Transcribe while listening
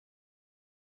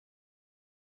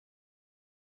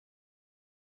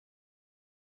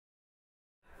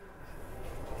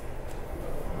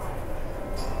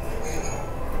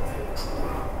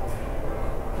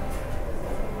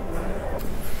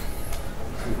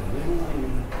Okay.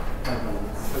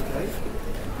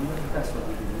 That's what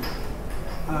we do.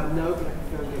 No, but I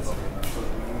can go this way.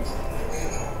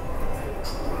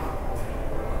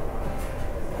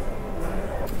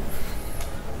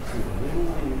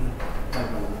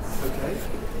 Okay.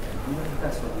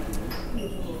 That's what we do.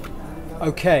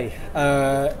 Okay.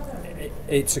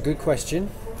 It's a good question.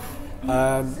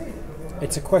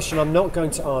 It's a question I'm not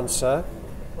going to answer,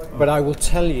 but I will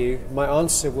tell you, my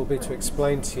answer will be to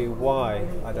explain to you why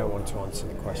I don't want to answer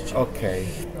the question. Okay.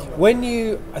 When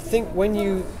you are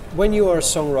a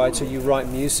songwriter, you write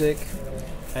music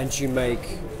and you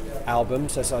make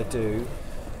albums, as I do.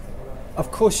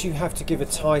 Of course, you have to give a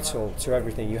title to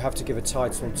everything. You have to give a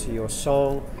title to your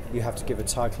song. You have to give a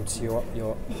title to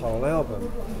your whole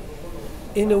album.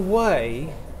 In a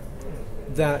way,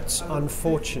 that's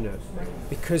unfortunate,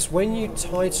 because when you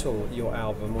title your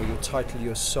album or you title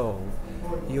your song,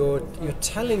 you're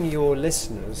telling your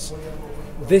listeners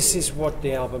this is what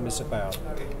the album is about.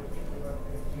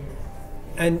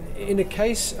 And in a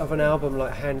case of an album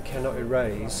like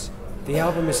Hand.Cannot.Erase, the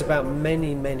album is about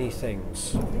many, many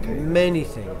things. Many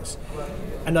things.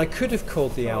 And I could have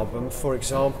called the album, for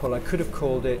example, I could have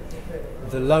called it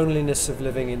The Loneliness of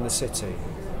Living in the City.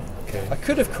 Okay. I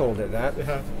could have called it that,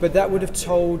 but that would have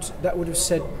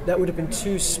been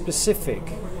too specific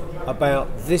about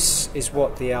this is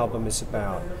what the album is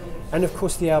about. And of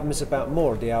course the album is about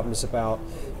more. The album is about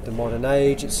the modern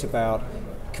age, it's about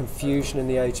confusion in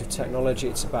the age of technology,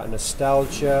 it's about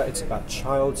nostalgia, it's about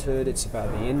childhood, it's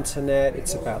about the internet,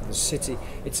 it's about the city,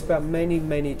 it's about many,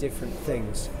 many different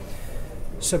things.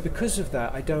 So because of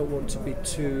that, I don't want to be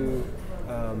too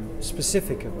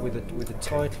specific with a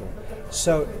title.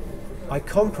 So I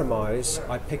compromise,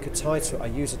 I pick a title, I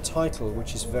use a title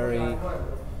which is very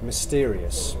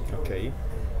mysterious. Okay.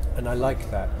 And I like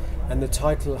that. And the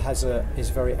title is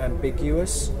very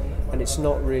ambiguous and it's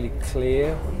not really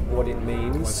clear what it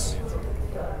means.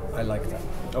 I like that.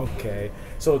 Okay.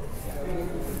 So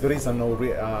there is a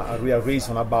real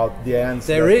reason about the answer.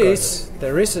 There is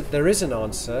an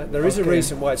answer. There is a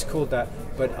reason why it's called that,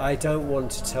 but I don't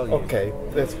want to tell you. Okay,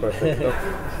 that's perfect.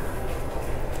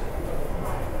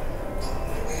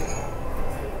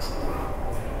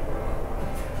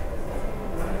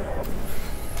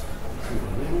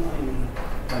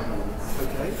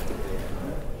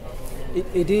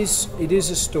 It is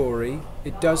a story.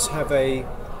 It does have a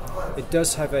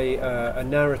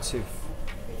narrative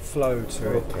flow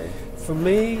to it. Okay. For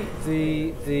me,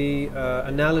 the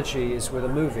analogy is with a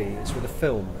movie. It's with a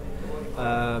film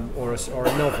or a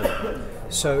novel.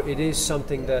 So it is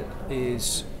something that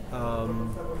is.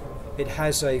 It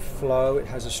has a flow. It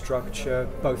has a structure,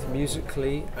 both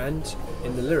musically and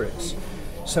in the lyrics.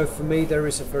 So for me, there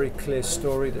is a very clear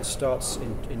story that starts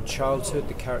in childhood,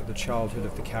 the childhood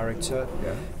of the character,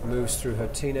 moves through her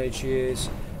teenage years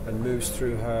and moves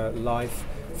through her life,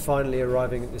 finally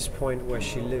arriving at this point where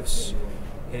she lives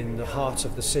in the heart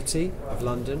of the city of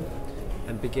London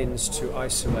and begins to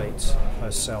isolate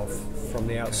herself from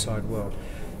the outside world.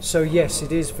 So yes,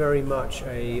 it is very much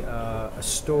a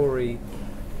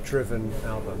story-driven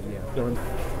album, yeah.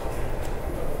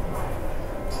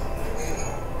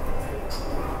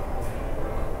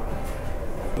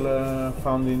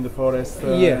 Found in the forest.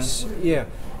 Yes, yeah.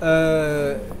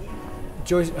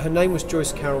 Joyce, her name was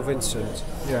Joyce Carol Vincent.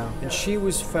 Yeah. And she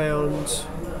was found.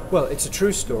 Well, it's a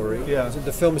true story. Yeah.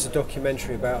 The film is a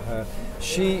documentary about her.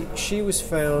 She was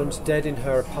found dead in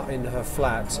her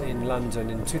flat in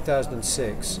London in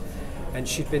 2006, and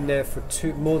she'd been there for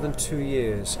more than 2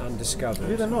 years undiscovered. I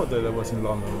didn't know that it was in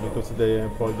London because they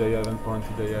haven't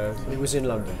pointed the. It was in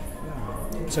London.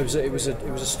 So it was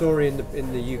a story in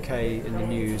the UK in the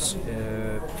news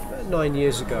 9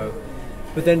 years ago,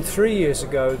 but then 3 years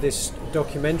ago this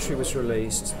documentary was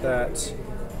released that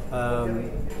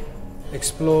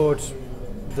explored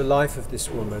the life of this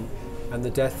woman and the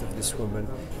death of this woman.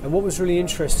 And what was really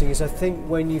interesting is I think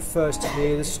when you first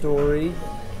hear the story,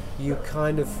 you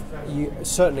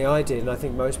certainly I did, and I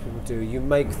think most people do, you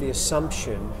make the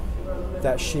assumption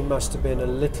that she must have been a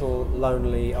little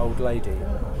lonely old lady.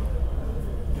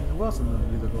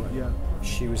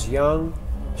 She was young,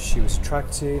 she was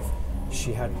attractive,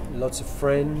 she had lots of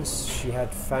friends, she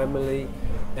had family,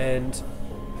 and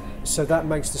so that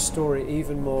makes the story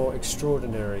even more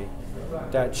extraordinary,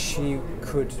 that she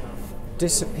could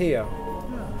disappear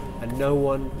and no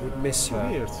one would miss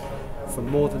her for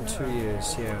more than 2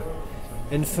 years, yeah.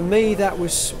 And for me that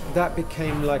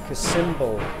became like a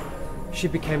symbol. She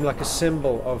became like a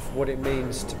symbol of what it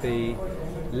means to be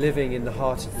living in the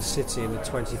heart of the city in the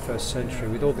 21st century,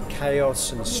 with all the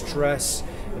chaos and the stress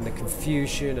and the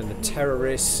confusion and the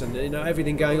terrorists and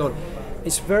everything going on.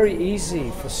 it's very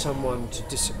easy for someone to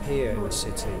disappear in the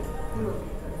city,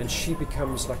 and she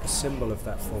becomes like a symbol of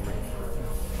that for me.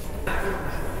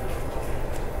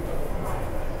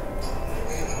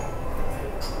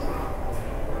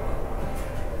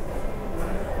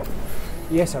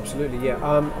 Yes, absolutely.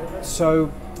 Yeah.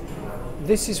 So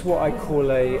this is what I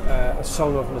call a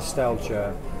song of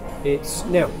nostalgia. It's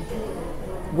now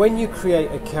when you create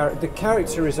a character. The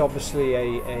character is obviously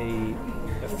a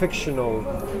fictional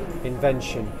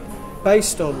invention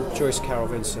based on Joyce Carol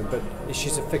Vinson, but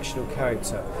she's a fictional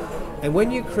character. And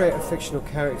when you create a fictional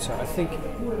character, I think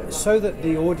so that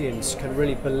the audience can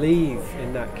really believe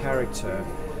in that character,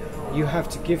 you have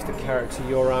to give the character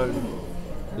your own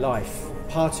life.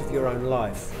 Part of your own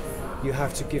life. You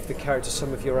have to give the character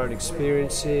some of your own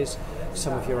experiences,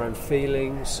 some of your own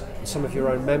feelings, some of your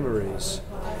own memories.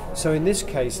 So in this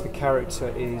case, the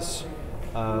character is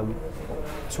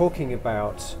talking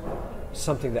about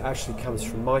something that actually comes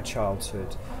from my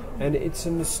childhood, and it's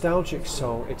a nostalgic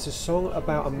song. It's a song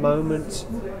about a moment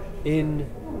in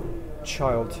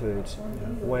childhood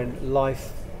when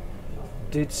life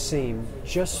did seem,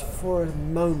 just for a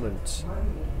moment,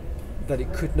 that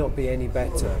it could not be any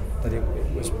better, that it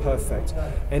was perfect.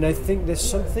 And I think there's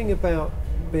something about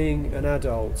being an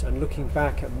adult and looking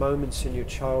back at moments in your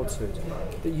childhood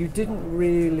that you didn't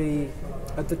really,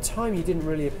 at the time you didn't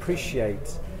really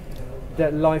appreciate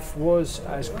that life was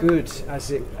as good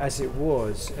as it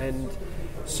was. And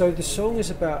so the song is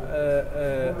about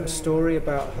a story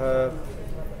about her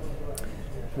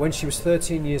when she was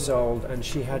 13 years old, and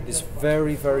she had this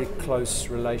very, very close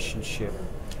relationship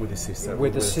with a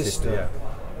sister. Yeah.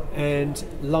 And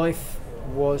life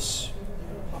was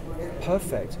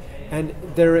perfect. And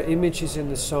there are images in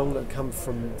the song that come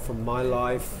from my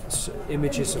life,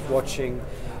 images of watching,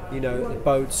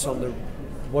 boats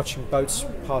watching boats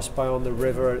pass by on the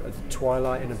river at the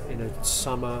twilight in a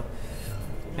summer.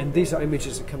 And these are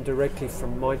images that come directly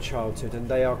from my childhood, and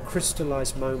they are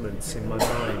crystallized moments in my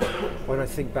mind when I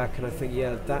think back and I think,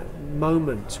 yeah, that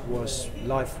moment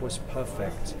life was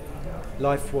perfect.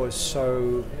 Life was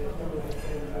so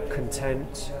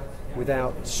content,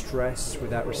 without stress,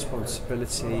 without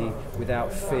responsibility,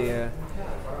 without fear.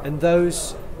 And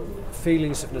those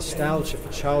feelings of nostalgia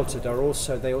for childhood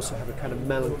they also have a kind of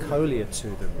melancholia to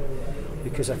them,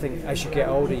 because I think as you get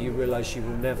older you realize you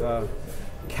will never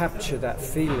capture that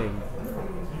feeling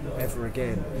ever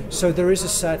again. So there is a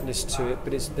sadness to it,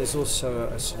 but there's also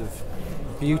a sort of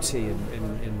beauty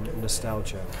in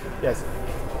nostalgia. Yes.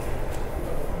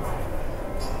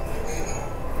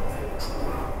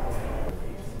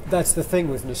 That's the thing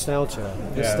with nostalgia.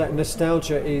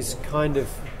 Nostalgia is kind of,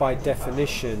 by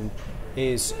definition,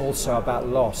 is also about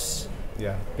loss.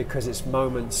 Yeah. Because it's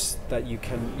moments that you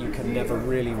can never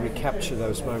really recapture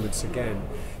those moments again.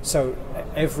 So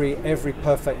every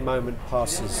perfect moment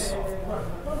passes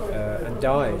and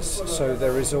dies. So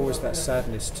there is always that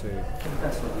sadness too.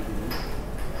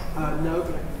 No,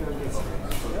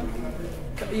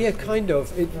 yeah, kind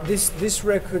of. This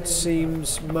record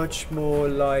seems much more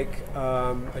like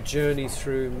a journey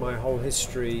through my whole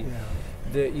history.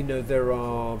 Yeah. There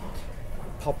are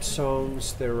pop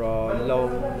songs, there are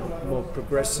long, more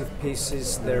progressive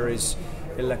pieces, there is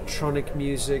electronic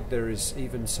music, there is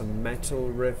even some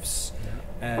metal riffs,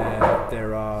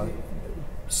 there are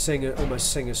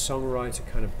almost singer-songwriter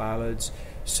kind of ballads.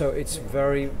 So it's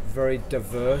very, very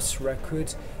diverse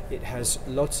record. It has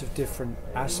lots of different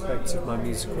aspects of my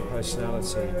musical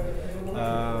personality,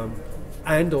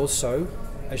 and also,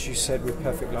 as you said, with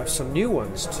Perfect Life, some new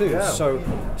ones too. Yeah.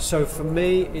 So for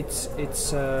me,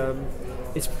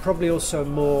 it's probably also a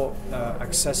more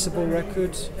accessible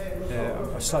record,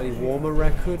 a slightly warmer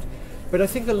record. But I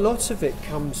think a lot of it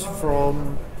comes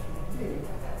from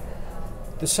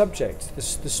the subject, the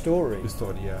story. The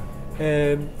story, yeah.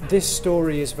 This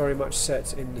story is very much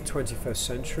set in the 21st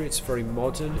century. It's very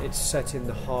modern. It's set in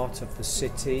the heart of the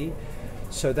city.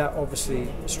 So that obviously,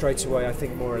 straight away, I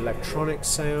think more electronic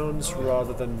sounds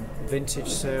rather than vintage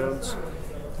sounds.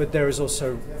 But there is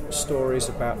also stories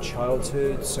about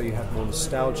childhood, so you have more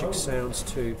nostalgic sounds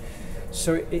too.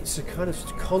 So it's a kind of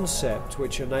concept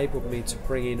which enabled me to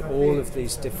bring in all of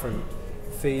these different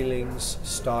feelings,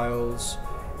 styles,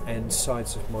 and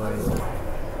sides of my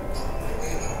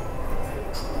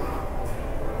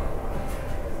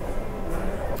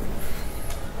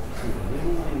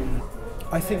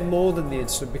I think more than the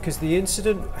incident, because the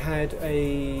incident had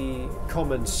a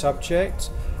common subject,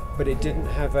 but it didn't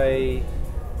have a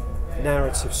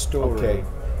narrative story. Okay.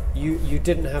 You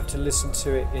didn't have to listen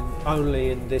to it only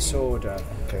in this order.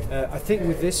 Okay. I think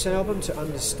with this album, to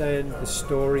understand the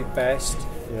story best,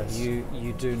 yes,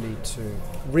 you do need to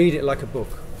read it like a book.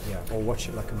 Yeah, or watch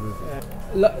it like a movie,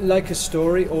 like a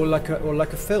story, or like a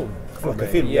film. Like a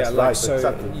film, yeah, yes, like right, so.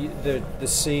 exactly. The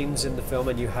scenes in the film,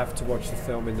 and you have to watch the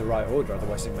film in the right order,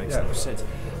 otherwise it makes no sense.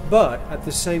 But at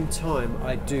the same time,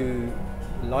 I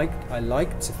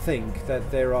like to think that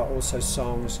there are also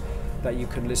songs that you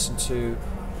can listen to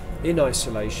in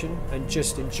isolation and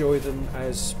just enjoy them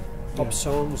as pop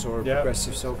songs or a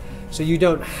progressive song. So you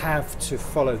don't have to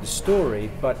follow the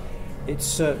story, but it's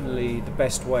certainly the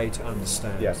best way to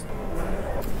understand. Yes.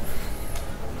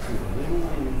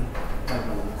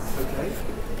 Okay.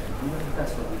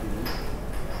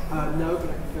 No, but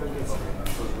I can go and get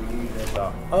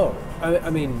some. Oh, I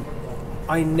mean,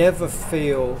 I never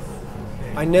feel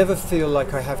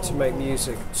like I have to make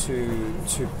music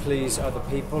to please other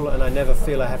people, and I never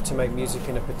feel I have to make music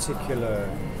in a particular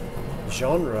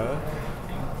genre.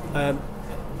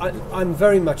 I'm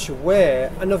very much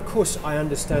aware, and of course I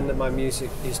understand that my music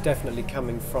is definitely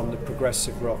coming from the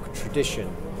progressive rock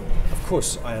tradition. Of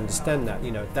course I understand that,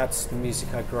 that's the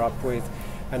music I grew up with,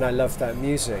 and I love that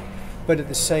music. But at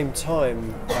the same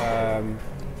time,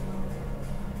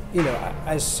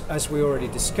 as we already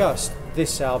discussed,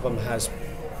 this album has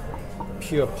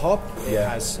pure pop, it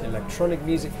has electronic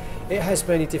music, it has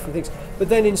many different things. But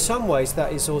then in some ways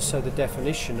that is also the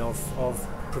definition of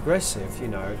progressive,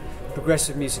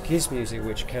 Progressive music is music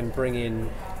which can bring in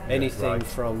anything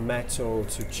from metal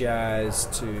to jazz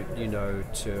to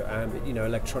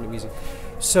electronic music.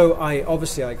 So I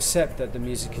accept that the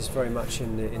music is very much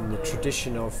in the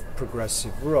tradition of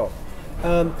progressive rock.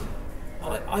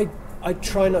 I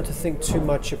try not to think too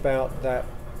much about that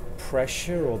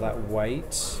pressure or that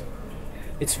weight.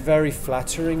 It's very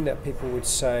flattering that people would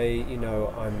say,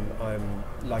 I'm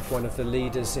like one of the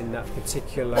leaders in that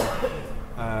particular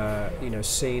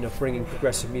scene of bringing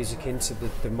progressive music into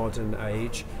the modern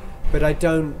age, but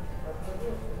I'm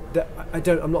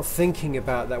not thinking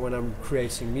about that when I'm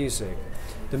creating music.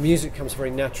 The music comes very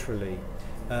naturally,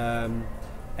 and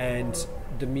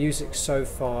the music so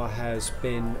far has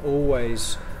been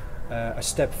always a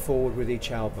step forward with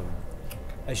each album.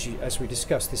 As we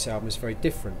discussed, this album is very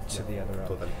different to the other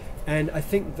album. Totally. And I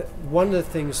think that one of the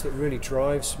things that really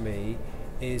drives me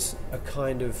is a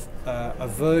kind of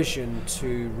aversion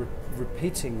to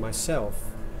repeating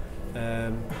myself.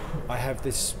 I have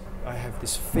this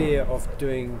fear of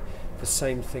doing the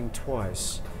same thing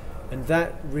twice, and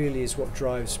that really is what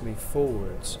drives me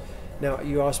forwards. Now,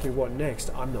 you asked me what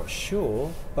next. I'm not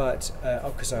sure, but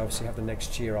because I obviously have the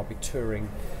next year, I'll be touring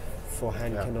for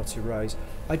Hand.Cannot.Erase.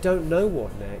 I don't know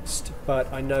what next,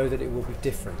 but I know that it will be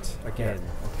different again,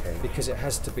 because it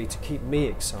has to be to keep me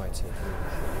excited.